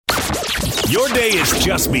Your day is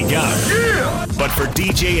just begun. Yeah! But for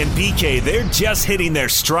DJ and PK, they're just hitting their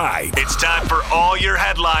stride. It's time for all your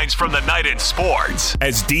headlines from the night in sports.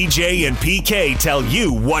 As DJ and PK tell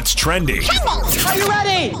you what's trending. Are you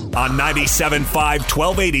ready? On 97.5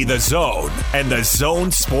 1280 The Zone and The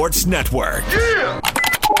Zone Sports Network. Yeah!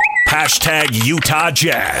 Hashtag Utah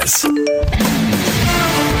Jazz.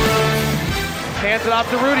 Hands it off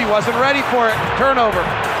to Rudy. Wasn't ready for it. Turnover.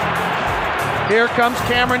 Here comes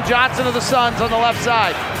Cameron Johnson of the Suns on the left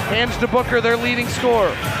side. Hands to Booker, their leading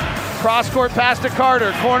scorer. Cross-court pass to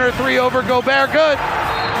Carter. Corner three over Gobert. Good.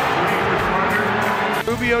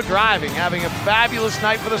 Rubio driving, having a fabulous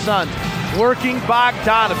night for the Suns. Working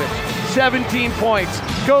Bogdanovich. 17 points.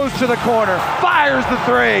 Goes to the corner. Fires the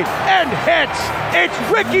three. And hits. It's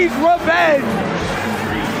Ricky's revenge.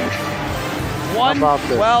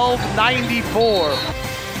 112-94.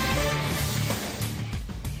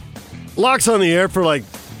 Locke's on the air for like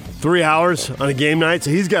 3 hours on a game night, so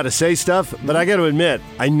he's got to say stuff. But I got to admit,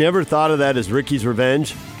 I never thought of that as Ricky's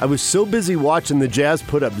revenge. I was so busy watching the Jazz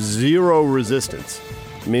put up zero resistance.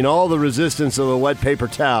 I mean, all the resistance of the wet paper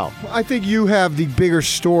towel. I think you have the bigger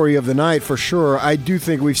story of the night for sure. I do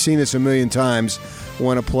think we've seen this a million times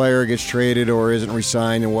when a player gets traded or isn't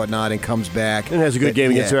re-signed and whatnot and comes back. And has a good game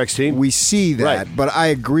against their ex-team. We see that, right. But I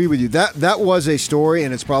agree with you. That was a story,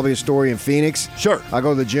 and it's probably a story in Phoenix. Sure. I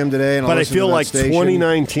go to the gym today, and but I feel like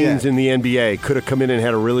 29 teams in the NBA could have come in and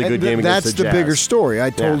had a really good game against the Jazz. That's the bigger story. I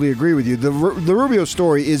totally agree with you. The Rubio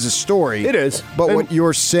story is a story. It is. But what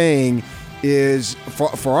you're saying is,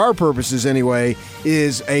 for our purposes anyway,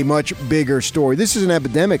 is a much bigger story. This is an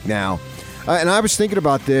epidemic now. And I was thinking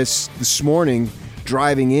about this morning,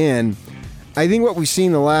 driving in. I think what we've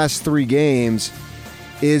seen the last 3 games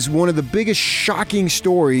is one of the biggest shocking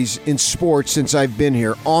stories in sports since I've been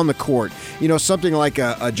here on the court. You know, something like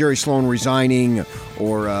a Jerry Sloan resigning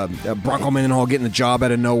or Bronco Mendenhall getting the job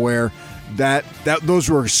out of nowhere. Those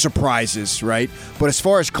were surprises, right? But as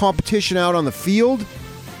far as competition out on the field,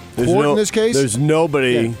 in this case, there's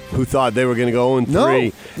nobody who thought they were going to go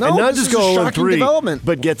 0-3. No, and not just go 0-3, development.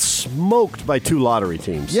 but get smoked by 2 lottery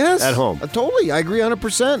teams at home. Totally. I agree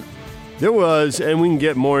 100%. There was, and we can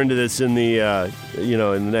get more into this in the in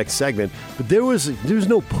the next segment, but there was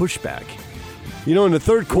no pushback. You know, in the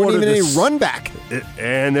third quarter, wasn't even any run back.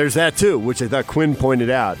 And there's that too, which I thought Quinn pointed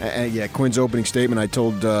out. Quinn's opening statement, I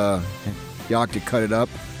told Yak to cut it up.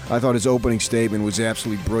 I thought his opening statement was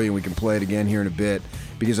absolutely brilliant. We can play it again here in a bit,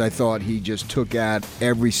 because I thought he just took out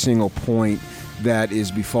every single point that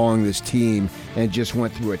is befalling this team and just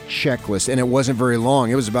went through a checklist. And it wasn't very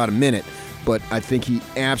long. It was about a minute. But I think he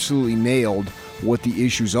absolutely nailed what the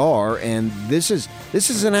issues are. And this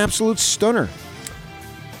is an absolute stunner.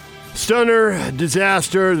 Stunner,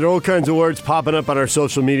 disaster, there are all kinds of words popping up on our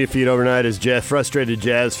social media feed overnight as frustrated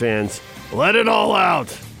Jazz fans let it all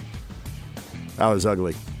out. That was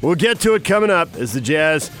ugly. We'll get to it coming up as the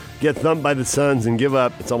Jazz get thumped by the Suns and give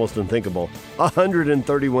up, it's almost unthinkable,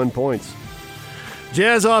 131 points.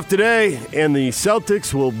 Jazz off today, and the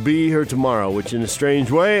Celtics will be here tomorrow, which in a strange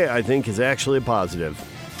way I think is actually a positive.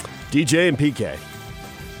 DJ and PK.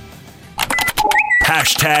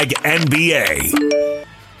 Hashtag NBA.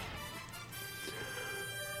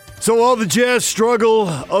 So while the Jazz struggle,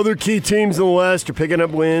 other key teams in the West are picking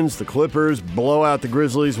up wins. The Clippers blow out the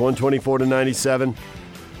Grizzlies 124-97.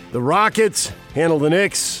 The Rockets handle the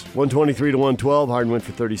Knicks 123-112. Harden went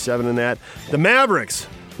for 37 in that. The Mavericks,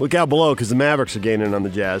 look out below because the Mavericks are gaining on the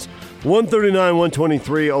Jazz.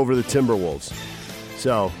 139-123 over the Timberwolves.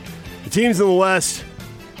 So the teams in the West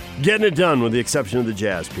getting it done with the exception of the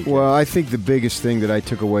Jazz, people. Well, I think the biggest thing that I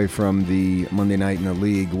took away from the Monday night in the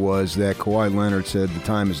league was that Kawhi Leonard said the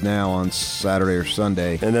time is now on Saturday or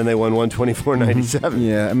Sunday. And then they won 124-97.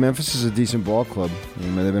 Yeah, and Memphis is a decent ball club. I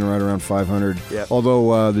mean, they've been right around 500. Yep.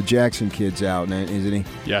 Although the Jackson kid's out, isn't he?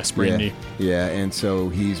 Yeah, sprained knee. Yeah, and so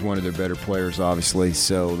he's one of their better players, obviously.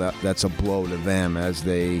 So that's a blow to them as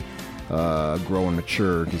they grow and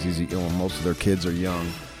mature because most of their kids are young.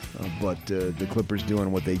 But the Clippers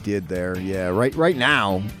doing what they did there, yeah. Right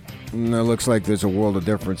now, it looks like there's a world of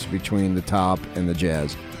difference between the top and the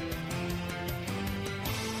Jazz.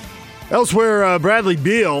 Elsewhere, Bradley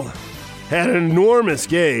Beal had an enormous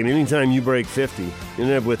game. Anytime you break 50, you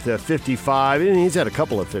end up with 55. And he's had a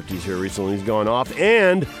couple of 50s here recently. He's gone off,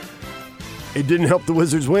 and it didn't help the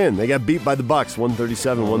Wizards win. They got beat by the Bucks,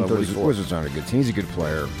 137-134. Wizards aren't a good team. He's a good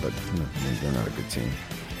player, but they're not a good team.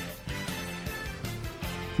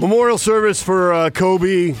 Memorial service for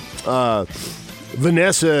Kobe.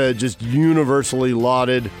 Vanessa just universally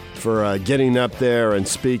lauded for getting up there and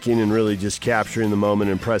speaking and really just capturing the moment,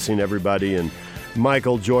 impressing everybody. And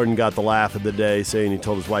Michael Jordan got the laugh of the day, saying he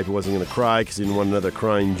told his wife he wasn't going to cry because he didn't want another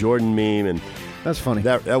crying Jordan meme. And that's funny.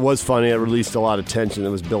 That was funny. It released a lot of tension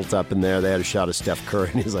that was built up in there. They had a shot of Steph Curry,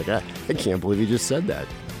 and he's like, I can't believe he just said that.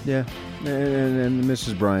 Yeah, and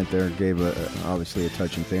Mrs. Bryant there gave obviously a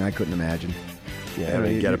touching thing. I couldn't imagine. Yeah, I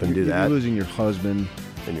mean, get up and do that. You're losing your husband.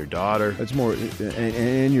 And your daughter. It's more,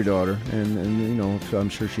 and your daughter. And so I'm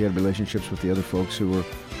sure she had relationships with the other folks who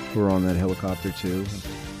were on that helicopter too.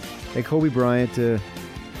 Hey, Kobe Bryant,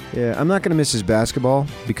 I'm not going to miss his basketball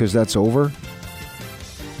because that's over.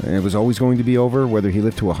 And it was always going to be over. Whether he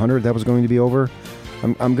lived to 100, that was going to be over.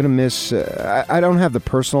 I'm going to miss, I don't have the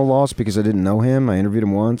personal loss because I didn't know him. I interviewed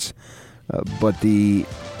him once. But I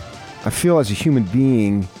feel as a human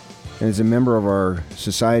being, and as a member of our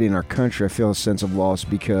society and our country, I feel a sense of loss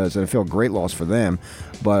and I feel a great loss for them,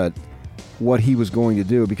 but what he was going to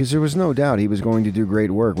do, because there was no doubt he was going to do great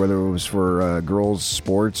work, whether it was for girls'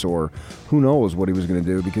 sports or who knows what he was going to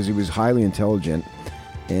do, because he was highly intelligent.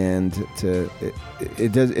 And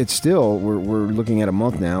it's still, we're looking at a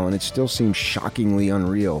month now, and it still seems shockingly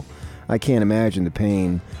unreal. I can't imagine the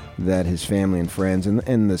pain that his family and friends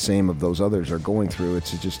and the same of those others are going through.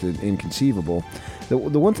 It's just inconceivable. The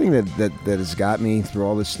one thing that has got me through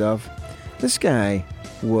all this stuff, this guy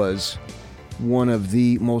was one of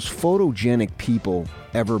the most photogenic people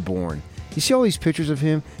ever born. You see all these pictures of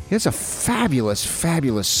him? He has a fabulous,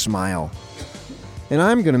 fabulous smile. And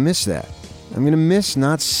I'm going to miss that. I'm going to miss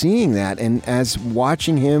not seeing that. And as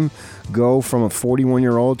watching him go from a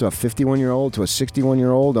 41-year-old to a 51-year-old to a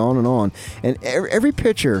 61-year-old, on and on. And every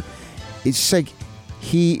picture, it's just like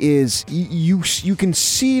he is, you can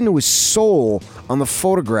see into his soul on the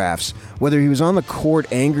photographs, whether he was on the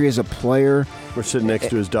court angry as a player. We're sitting next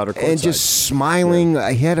to his daughter courtside. And just smiling.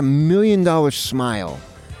 Yeah. He had $1 million smile.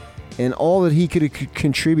 And all that he could have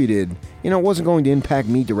contributed, it wasn't going to impact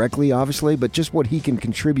me directly, obviously, but just what he can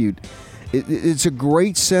contribute. It's a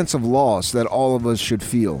great sense of loss that all of us should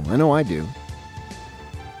feel. I know I do.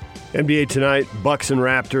 NBA tonight, Bucks and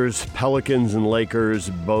Raptors, Pelicans and Lakers,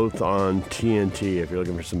 both on TNT if you're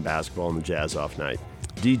looking for some basketball on the Jazz-off night.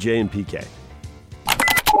 DJ and PK.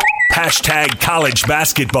 Hashtag college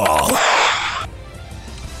basketball.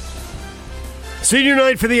 Senior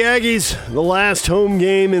night for the Aggies, the last home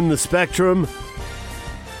game in the Spectrum.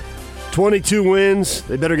 22 wins.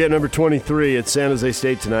 They better get number 23 at San Jose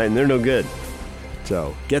State tonight, and they're no good.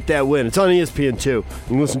 So get that win. It's on ESPN, too. You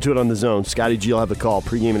can listen to it on The Zone. Scotty G will have the call.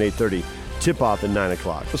 Pregame at 8:30. Tip-off at 9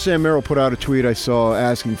 o'clock. Well, Sam Merrill put out a tweet I saw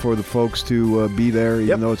asking for the folks to be there,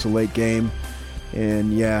 even though it's a late game.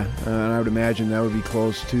 And, and I would imagine that would be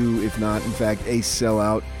close to, if not, in fact, a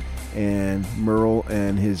sellout. And Merrill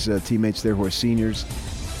and his teammates there who are seniors,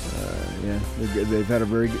 they've had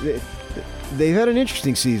they've had an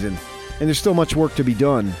interesting season. And there's still much work to be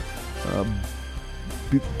done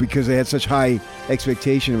because they had such high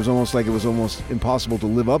expectation. It was almost impossible to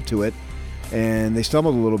live up to it. And they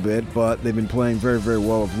stumbled a little bit, but they've been playing very, very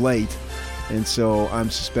well of late. And so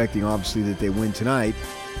I'm suspecting, obviously, that they win tonight.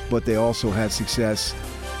 But they also had success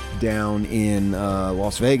down in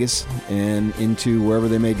Las Vegas and into wherever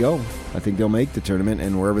they may go. I think they'll make the tournament,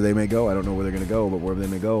 and wherever they may go, I don't know where they're going to go, but wherever they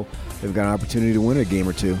may go, they've got an opportunity to win a game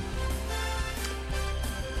or two.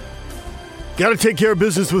 Got to take care of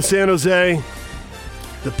business with San Jose.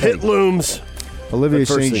 The pit looms. Olivia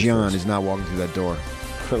St. Jean is not walking through that door.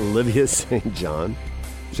 Olivia St. John.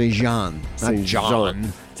 St. Jean. Not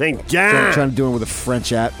John. St. John. I'm trying to do it with a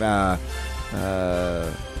French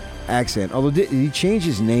accent. Although, did he change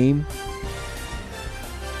his name?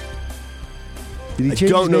 Did he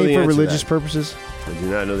change his name for religious purposes? I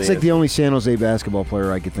do not know the It's like the only San Jose basketball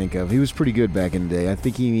player I could think of. He was pretty good back in the day. I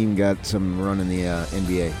think he even got some run in the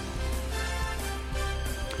NBA.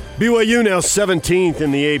 BYU now 17th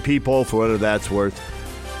in the AP poll, for whatever that's worth.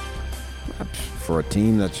 For a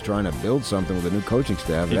team that's trying to build something with a new coaching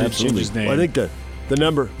staff, he did change his name. Well, I think the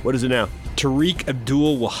number, what is it now? Tariq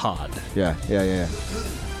Abdul-Wahad. Yeah.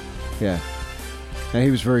 And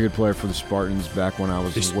he was a very good player for the Spartans back when I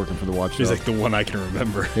was working for the Watchdog. He's like the one I can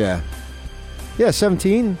remember. Yeah,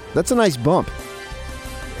 17. That's a nice bump.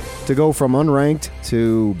 To go from unranked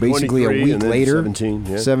to basically a week later.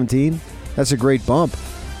 17. That's a great bump.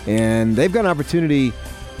 And they've got an opportunity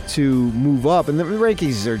to move up. And the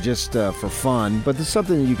rankings are just for fun, but there's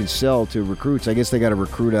something that you can sell to recruits. I guess they got a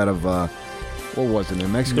recruit out of, what was it, New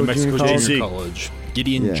Mexico Junior College.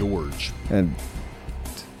 Gideon George. And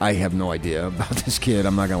I have no idea about this kid.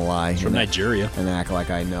 I'm not going to lie. He's from Nigeria. And act like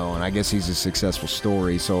I know. And I guess he's a successful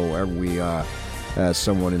story. So as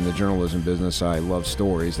someone in the journalism business, I love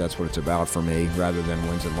stories. That's what it's about for me. Rather than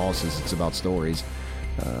wins and losses, it's about stories.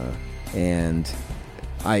 And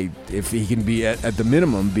if he can be at the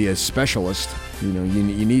minimum be a specialist. You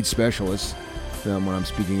need specialists. When I'm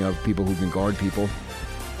speaking of people who can guard people.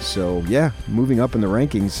 So yeah, moving up in the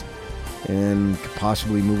rankings and could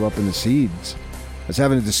possibly move up in the seeds. I was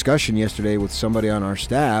having a discussion yesterday with somebody on our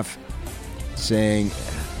staff saying,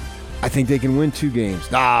 I think they can win 2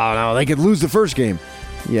 games. No, they could lose the first game.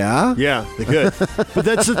 Yeah? Yeah, they could. But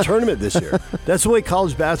that's the tournament this year. That's the way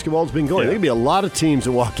college basketball has been going. There could be a lot of teams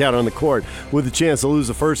that walk out on the court with a chance to lose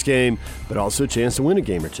the first game, but also a chance to win a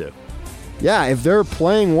game or 2. Yeah, if they're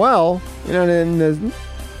playing well,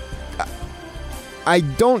 I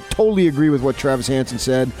don't totally agree with what Travis Hansen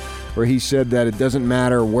said, where he said that it doesn't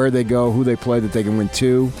matter where they go, who they play, that they can win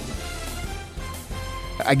 2.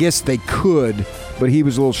 I guess they could, but he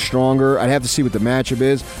was a little stronger. I'd have to see what the matchup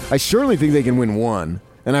is. I certainly think they can win 1,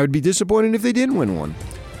 and I would be disappointed if they didn't win 1.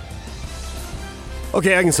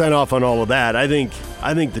 Okay, I can sign off on all of that. I think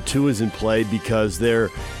the 2 is in play because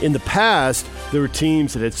in the past, there were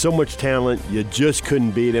teams that had so much talent, you just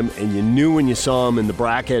couldn't beat them, and you knew when you saw them in the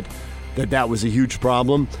bracket that was a huge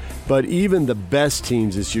problem. But even the best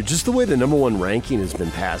teams this year, just the way the number 1 ranking has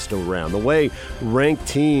been passed around, the way ranked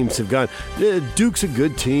teams have gone, Duke's a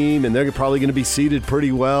good team, and they're probably going to be seeded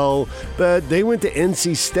pretty well, but they went to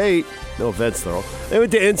NC State. No offense, though. They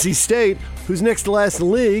went to NC State, who's next to last in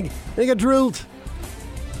the league. They got drilled.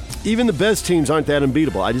 Even the best teams aren't that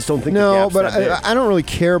unbeatable. I just don't think the gap's that big. I don't really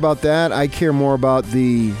care about that. I care more about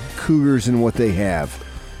the Cougars and what they have.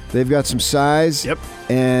 They've got some size,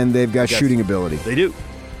 and they've got shooting ability. They do.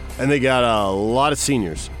 And they got a lot of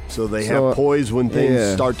seniors, so they have poise when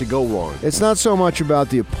things start to go wrong. It's not so much about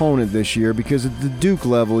the opponent this year, because at the Duke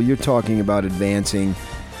level, you're talking about advancing,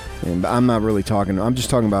 and I'm not really talking. I'm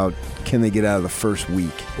just talking about, can they get out of the first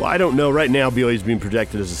week? Well, I don't know. Right now, BYU is being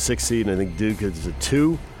projected as a 6 seed, and I think Duke is a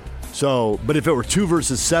 2. So, but if it were 2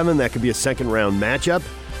 versus 7, that could be a second-round matchup.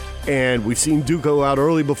 And we've seen Duke go out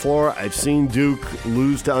early before. I've seen Duke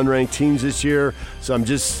lose to unranked teams this year, so I'm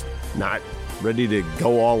just not ready to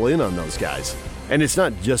go all in on those guys. And it's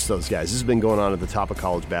not just those guys. This has been going on at the top of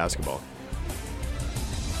college basketball.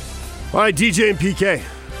 All right, DJ and PK.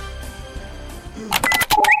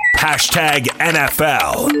 Hashtag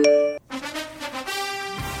NFL.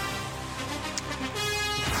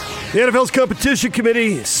 The NFL's competition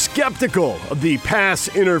committee is skeptical of the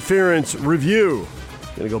pass interference review.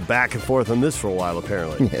 Going to go back and forth on this for a while,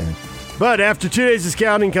 apparently. Yeah. But after 2 days of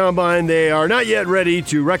scouting combine, they are not yet ready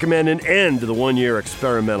to recommend an end to the 1-year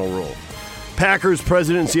experimental rule. Packers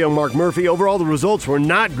president and CEO Mark Murphy, overall the results were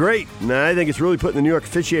not great. And I think it's really putting the New York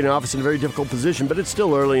officiating office in a very difficult position, but it's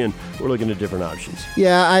still early and we're looking at different options.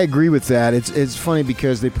 Yeah, I agree with that. It's funny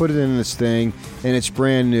because they put it in this thing and it's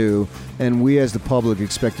brand new, and we as the public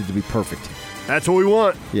expect it to be perfect. That's what we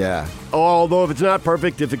want. Yeah. Although if it's not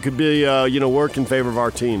perfect, if it could be, work in favor of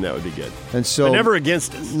our team, that would be good. And so, but never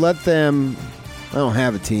against us. Let them. I don't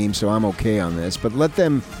have a team, so I'm okay on this. But let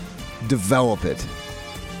them develop it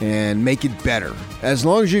and make it better. As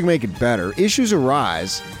long as you can make it better, issues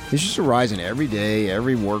arise. Issues arise in every day,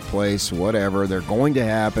 every workplace, whatever. They're going to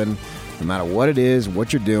happen, no matter what it is,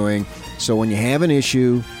 what you're doing. So when you have an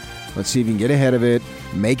issue, let's see if you can get ahead of it,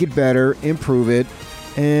 make it better, improve it.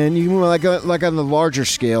 And you can, like on the larger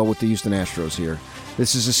scale with the Houston Astros here,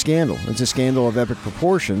 this is a scandal. It's a scandal of epic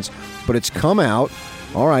proportions, but it's come out.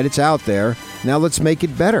 All right, it's out there. Now let's make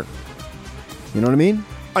it better. You know what I mean?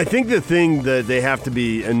 I think the thing that they have to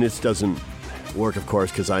be, and this doesn't work, of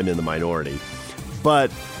course, because I'm in the minority,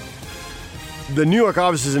 but the New York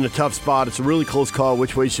office is in a tough spot. It's a really close call.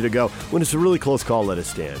 Which way should it go? When it's a really close call, let it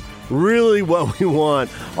stand. Really what we want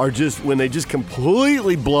are just when they just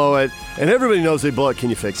completely blow it, and everybody knows they blow it, can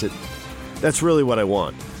you fix it? That's really what I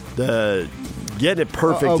want. Getting it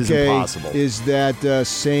perfect is impossible. Is that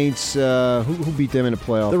Saints, who beat them in the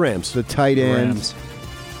playoff? The Rams. The tight end. Rams.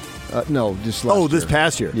 No, just last year. This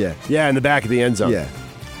past year. Yeah. Yeah, in the back of the end zone. Yeah.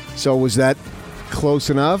 So was that close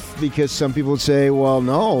enough? Because some people would say, well,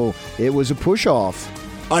 no, it was a push-off.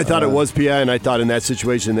 I thought it was PI, and I thought in that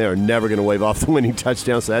situation they are never going to wave off the winning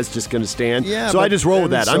touchdown, so that's just going to stand. Yeah, so I just roll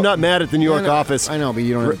with that. I'm not mad at the New York office. I know, but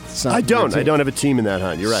you don't have... I don't have a team in that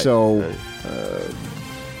hunt. You're right. So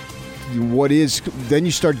what is... Then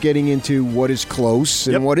you start getting into what is close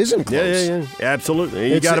and what isn't close. Yeah.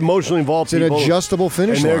 Absolutely. You got emotionally involved people. It's an adjustable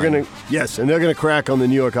finish line. And they're going to crack on the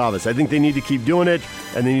New York office. I think they need to keep doing it,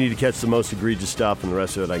 and they need to catch the most egregious stuff, and the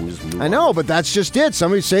rest of it I can just move on. I know, but that's just it.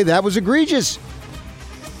 Somebody say that was egregious.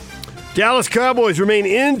 Dallas Cowboys remain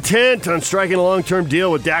intent on striking a long-term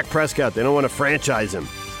deal with Dak Prescott. They don't want to franchise him.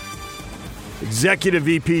 Executive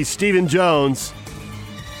VP Stephen Jones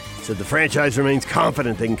said the franchise remains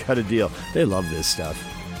confident they can cut a deal. They love this stuff.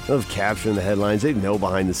 Love capturing the headlines. They know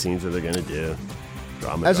behind the scenes what they're going to do.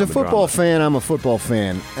 Drama, As a football fan, I'm a football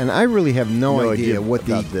fan, and I really have no idea what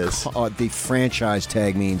the franchise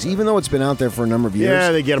tag means, even though it's been out there for a number of years.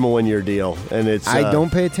 Yeah, they get them a 1-year deal, and it's. I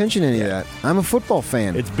don't pay attention to any of that. I'm a football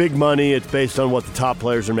fan. It's big money. It's based on what the top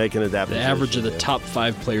players are making at that the position. The average of the top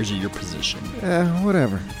 5 players at your position.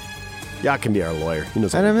 Whatever. Yacht can be our lawyer. He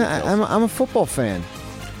knows. I'm a football fan.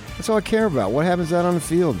 That's all I care about. What happens out on the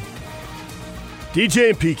field? DJ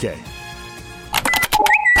and PK.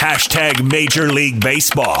 Hashtag Major League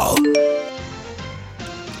Baseball.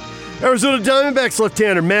 Arizona Diamondbacks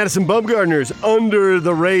left-hander Madison Bumgarner's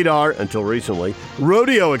under-the-radar, until recently,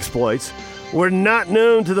 rodeo exploits were not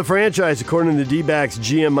known to the franchise, according to the D-backs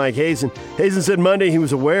GM Mike Hazen. Hazen said Monday he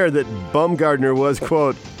was aware that Bumgarner was,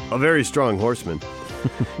 quote, a very strong horseman.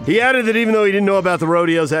 He added that even though he didn't know about the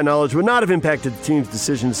rodeos, that knowledge would not have impacted the team's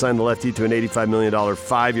decision to sign the lefty to an $85 million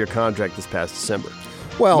 5-year contract this past December.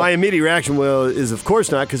 Well, my immediate reaction is, of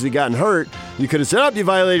course not, because he gotten hurt. You could have said, you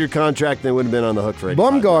violated your contract, and they wouldn't have been on the hook for $85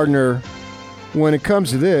 million. Bumgarner, when it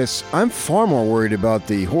comes to this, I'm far more worried about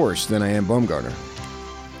the horse than I am Bumgarner.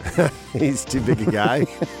 He's too big a guy.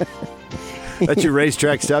 That's your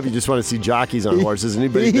racetrack stuff. You just want to see jockeys on horses.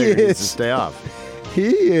 Anybody bigger needs to stay off. He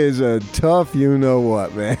is a tough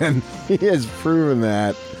you-know-what, man. He has proven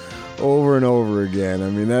that over and over again. I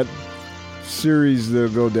mean, that series that'll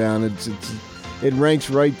go down, it ranks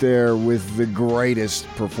right there with the greatest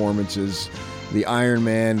performances, the Iron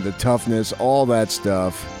Man, the toughness, all that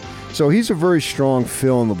stuff. So he's a very strong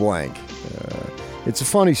fill-in-the-blank. It's a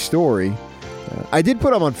funny story. I did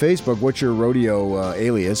put up on Facebook, what's your rodeo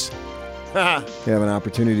alias? You have an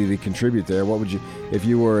opportunity to contribute there. What would you, if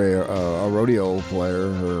you were a rodeo player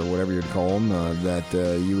or whatever you'd call them, that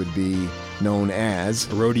you would be known as?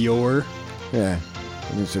 A rodeoer? Yeah.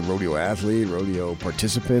 It's a rodeo athlete, rodeo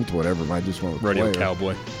participant, whatever. I just went with rodeo player.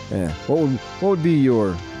 Cowboy. Yeah. What would be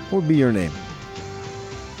your name?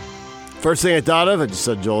 First thing I thought of, I just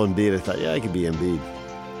saw Joel Embiid. I thought, I could be Embiid.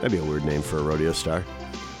 That'd be a weird name for a rodeo star.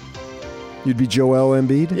 You'd be Joel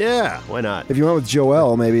Embiid? Yeah, why not? If you went with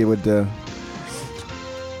Joel, maybe it would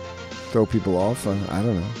throw people off. I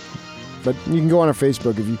don't know. But you can go on our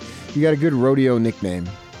Facebook if you got a good rodeo nickname.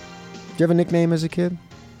 Did you have a nickname as a kid?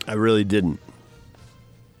 I really didn't.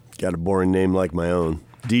 Got a boring name like my own.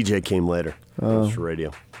 DJ came later. That's for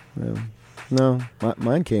radio. Yeah. No,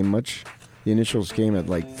 mine came much. The initials came at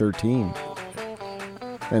like 13.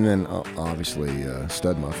 And then, obviously,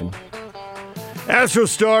 Stud Muffin. Astro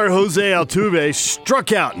star Jose Altuve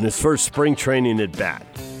struck out in his first spring training at bat.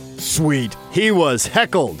 Sweet. He was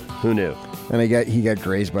heckled. Who knew? And he got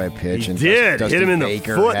grazed by a pitch. He and did. Dusty Hit him in the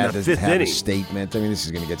Baker foot in had the to fifth have inning. A statement. I mean, this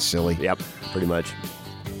is going to get silly. Yep, pretty much.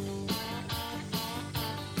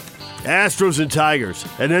 Astros and Tigers.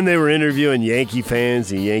 And then they were interviewing Yankee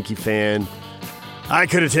fans. A Yankee fan. I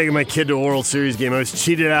could have taken my kid to a World Series game. I was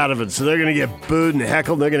cheated out of it. So they're going to get booed and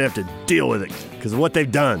heckled. And they're going to have to deal with it because of what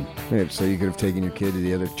they've done. Yeah, so you could have taken your kid to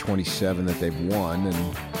the other 27 that they've won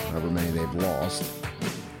and however many they've lost.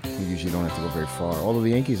 You usually don't have to go very far. Although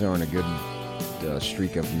the Yankees are on a good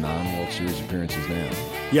streak of non-World Series appearances now.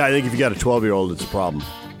 Yeah, I think if you got a 12-year-old, it's a problem.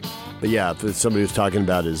 But yeah, if somebody was talking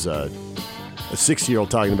about his a 60-year-old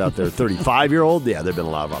talking about their 35-year-old, yeah, there have been a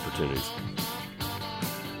lot of opportunities.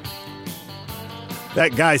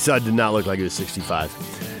 That guy did not look like he was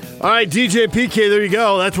 65. All right, DJ and PK, there you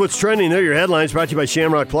go. That's what's trending. There are your headlines. Brought to you by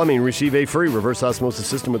Shamrock Plumbing. Receive a free reverse osmosis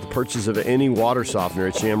system with the purchase of any water softener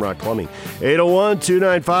at Shamrock Plumbing.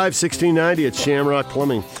 801-295-1690 at Shamrock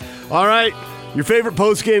Plumbing. All right, your favorite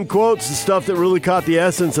post-game quotes, the stuff that really caught the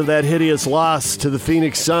essence of that hideous loss to the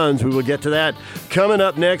Phoenix Suns. We will get to that coming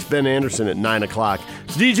up next. Ben Anderson at 9 o'clock.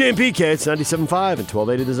 It's DJ and PK. It's 97.5 and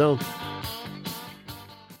 1280 The Zone.